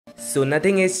So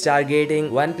nothing is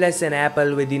targeting OnePlus and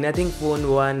Apple with the Nothing Phone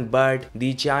 1, but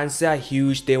the chances are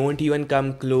huge they won't even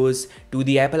come close to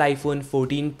the Apple iPhone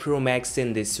 14 Pro Max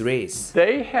in this race.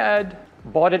 They had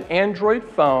bought an Android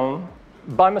phone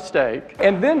by mistake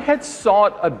and then had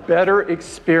sought a better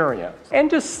experience and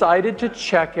decided to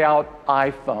check out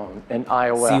iPhone and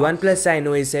iOS. See, OnePlus I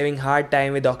know is having hard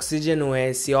time with Oxygen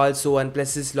OS. See, also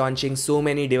OnePlus is launching so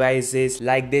many devices,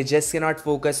 like they just cannot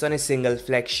focus on a single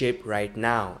flagship right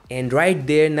now. And right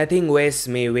there, Nothing OS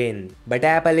may win. But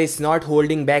Apple is not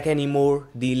holding back anymore.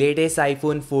 The latest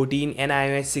iPhone 14 and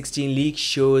iOS 16 leak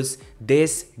shows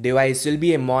this device will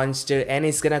be a monster and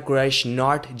it's gonna crush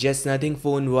not just Nothing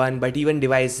Phone 1 but even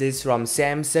devices from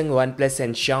Samsung, OnePlus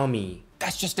and Xiaomi.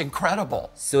 That's just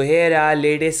incredible. So here are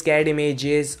latest CAD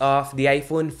images of the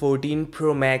iPhone 14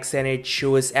 Pro Max and it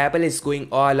shows Apple is going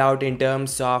all out in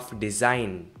terms of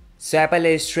design. So Apple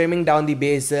is trimming down the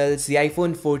bezels. The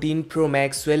iPhone 14 Pro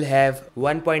Max will have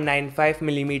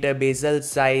 1.95mm bezel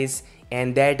size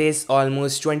and that is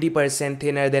almost 20%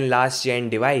 thinner than last gen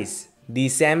device. The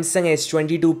Samsung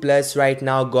S22 Plus right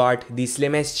now got the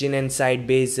slimmest chin and side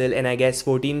bezel, and I guess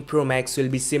 14 Pro Max will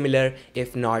be similar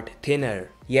if not thinner.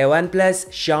 Yeah, OnePlus,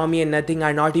 Xiaomi and Nothing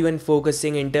are not even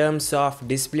focusing in terms of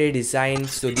display design,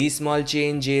 so these small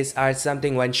changes are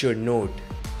something one should note.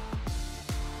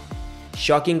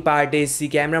 Shocking part is the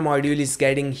camera module is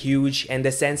getting huge and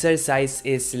the sensor size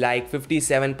is like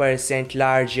 57%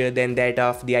 larger than that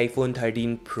of the iPhone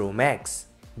 13 Pro Max.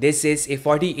 This is a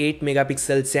 48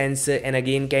 megapixel sensor and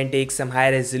again can take some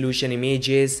high resolution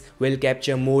images, will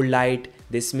capture more light.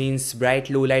 This means bright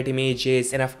low light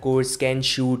images and of course can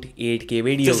shoot 8K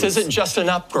videos. This isn't just an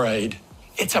upgrade,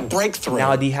 it's a breakthrough.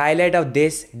 Now the highlight of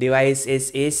this device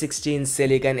is A16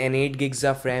 silicon and 8 gigs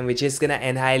of RAM, which is gonna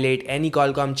annihilate any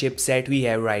Qualcomm chipset we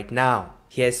have right now.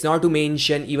 Yes, not to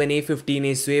mention even A15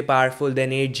 is way powerful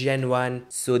than 8 Gen 1.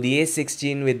 So the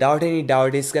A16 without any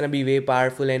doubt is gonna be way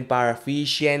powerful and power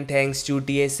efficient thanks to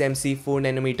TSMC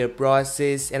 4nm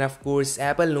process, and of course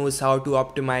Apple knows how to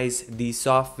optimize the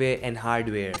software and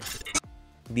hardware.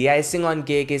 The icing on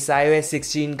cake is iOS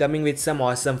 16 coming with some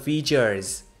awesome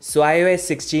features. So iOS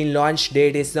 16 launch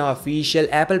date is now official.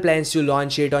 Apple plans to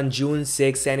launch it on June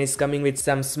 6 and is coming with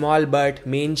some small but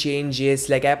main changes,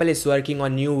 like Apple is working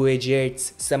on new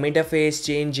widgets, some interface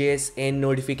changes in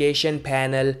notification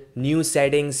panel, new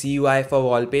settings, UI for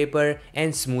wallpaper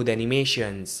and smooth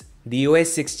animations. The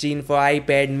OS 16 for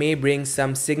iPad may bring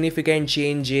some significant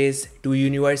changes to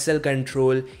universal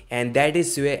control, and that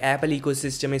is where Apple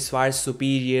ecosystem is far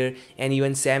superior, and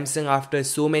even Samsung after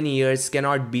so many years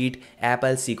cannot beat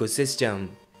Apple's ecosystem.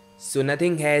 So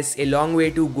Nothing has a long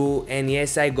way to go, and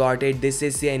yes, I got it, this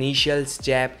is the initial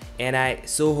step and I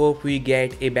so hope we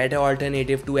get a better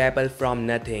alternative to Apple from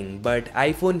Nothing. But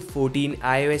iPhone 14,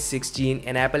 iOS 16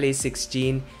 and Apple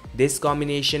A16, this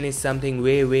combination is something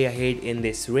way ahead in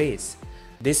this race.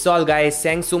 This is all guys,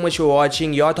 thanks so much for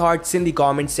watching. Your thoughts in the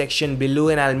comment section below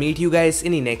and I'll meet you guys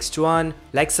in the next one.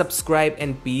 Like, subscribe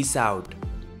and peace out.